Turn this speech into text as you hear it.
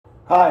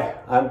Hi,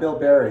 I'm Bill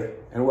Berry,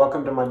 and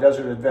welcome to my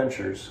desert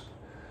adventures.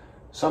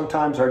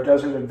 Sometimes our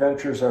desert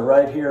adventures are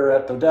right here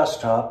at the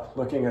desktop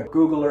looking at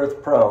Google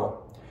Earth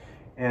Pro,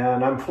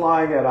 and I'm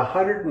flying at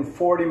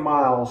 140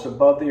 miles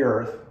above the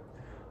Earth,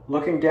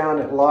 looking down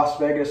at Las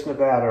Vegas,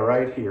 Nevada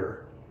right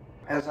here.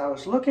 As I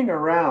was looking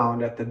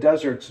around at the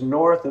deserts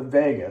north of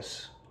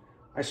Vegas,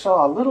 I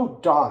saw a little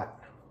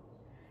dot,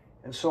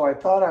 and so I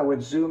thought I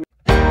would zoom in.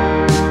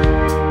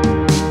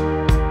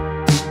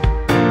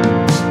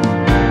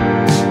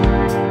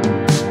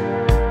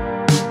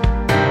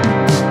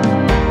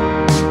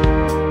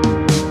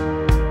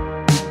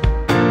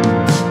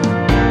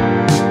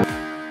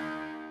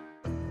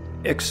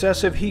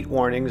 Excessive heat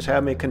warnings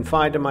have me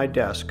confined to my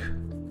desk,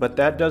 but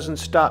that doesn't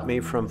stop me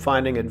from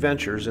finding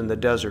adventures in the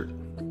desert.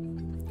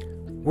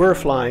 We're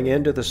flying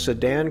into the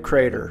Sedan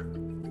Crater,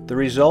 the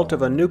result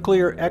of a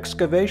nuclear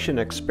excavation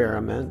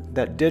experiment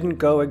that didn't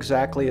go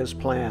exactly as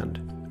planned.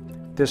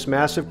 This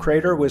massive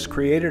crater was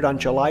created on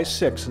July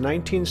 6,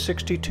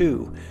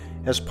 1962,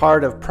 as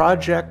part of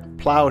Project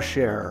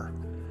Plowshare,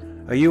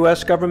 a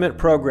U.S. government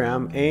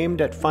program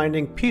aimed at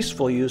finding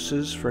peaceful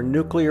uses for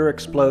nuclear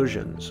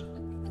explosions.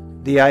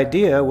 The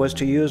idea was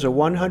to use a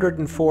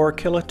 104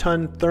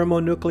 kiloton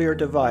thermonuclear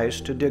device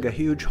to dig a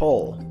huge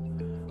hole,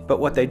 but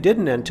what they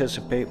didn't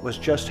anticipate was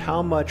just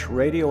how much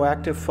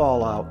radioactive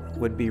fallout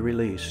would be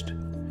released.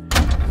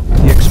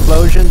 The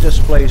explosion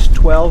displaced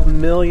 12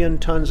 million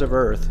tons of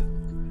earth,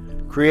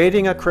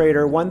 creating a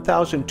crater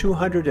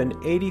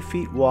 1,280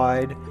 feet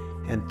wide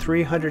and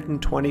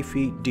 320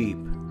 feet deep.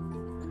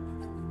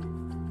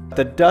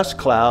 The dust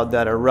cloud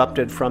that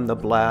erupted from the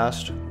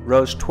blast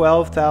rose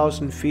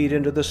 12,000 feet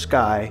into the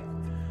sky,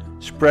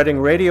 spreading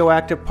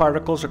radioactive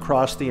particles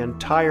across the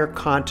entire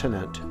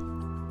continent.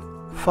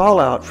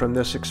 Fallout from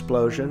this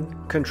explosion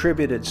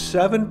contributed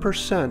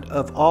 7%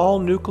 of all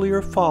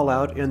nuclear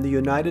fallout in the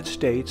United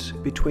States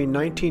between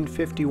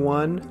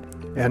 1951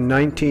 and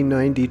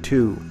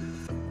 1992.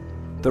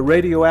 The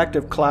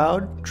radioactive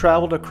cloud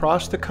traveled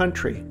across the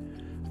country,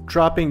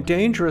 dropping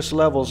dangerous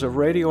levels of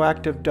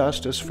radioactive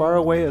dust as far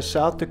away as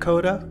South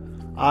Dakota,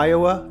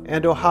 Iowa,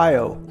 and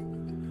Ohio,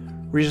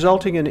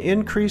 resulting in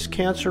increased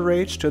cancer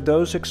rates to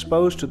those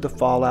exposed to the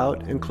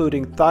fallout,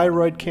 including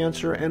thyroid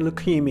cancer and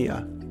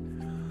leukemia.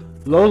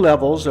 Low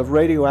levels of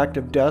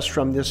radioactive dust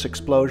from this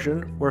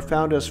explosion were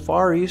found as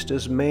far east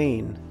as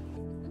Maine.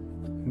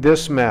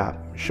 This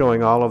map,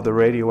 showing all of the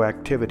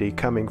radioactivity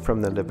coming from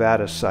the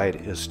Nevada site,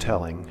 is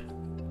telling.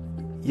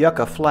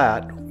 Yucca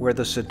Flat, where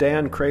the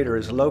Sedan Crater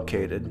is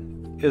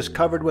located, is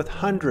covered with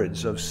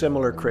hundreds of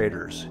similar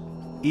craters,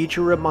 each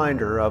a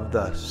reminder of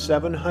the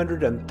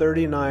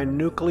 739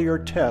 nuclear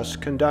tests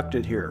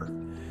conducted here.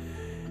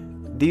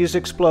 These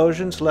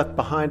explosions left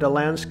behind a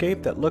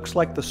landscape that looks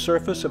like the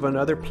surface of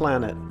another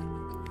planet.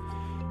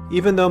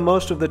 Even though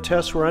most of the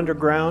tests were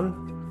underground,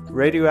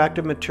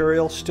 radioactive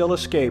material still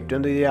escaped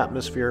into the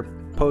atmosphere,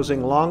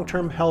 posing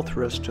long-term health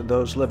risks to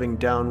those living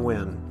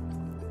downwind.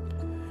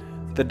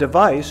 The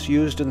device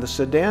used in the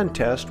Sedan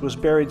test was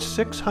buried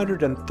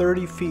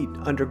 630 feet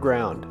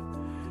underground.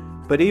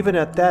 But even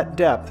at that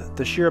depth,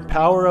 the sheer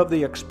power of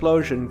the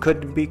explosion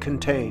couldn't be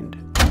contained.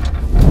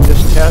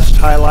 This test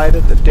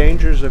highlighted the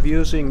dangers of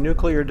using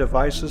nuclear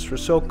devices for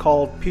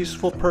so-called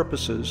peaceful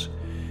purposes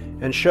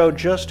and showed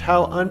just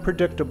how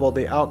unpredictable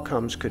the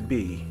outcomes could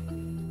be.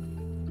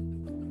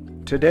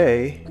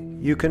 Today,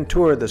 you can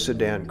tour the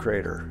Sedan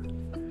Crater,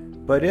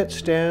 but it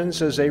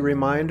stands as a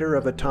reminder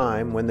of a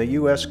time when the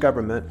U.S.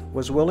 government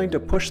was willing to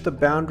push the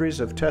boundaries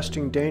of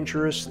testing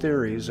dangerous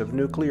theories of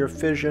nuclear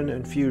fission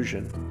and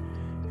fusion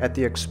at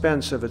the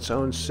expense of its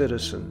own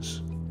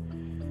citizens.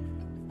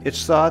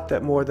 It's thought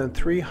that more than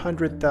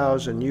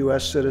 300,000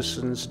 U.S.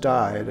 citizens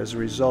died as a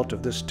result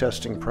of this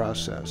testing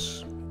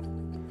process.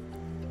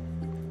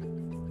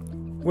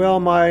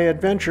 Well, my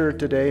adventure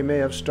today may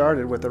have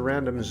started with a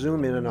random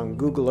zoom in on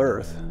Google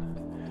Earth,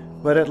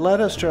 but it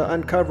led us to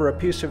uncover a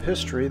piece of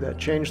history that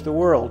changed the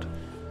world.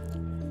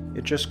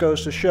 It just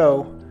goes to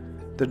show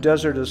the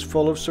desert is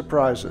full of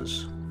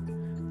surprises.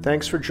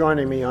 Thanks for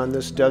joining me on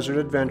this desert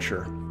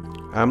adventure.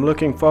 I'm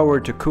looking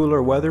forward to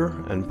cooler weather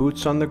and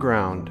boots on the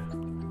ground.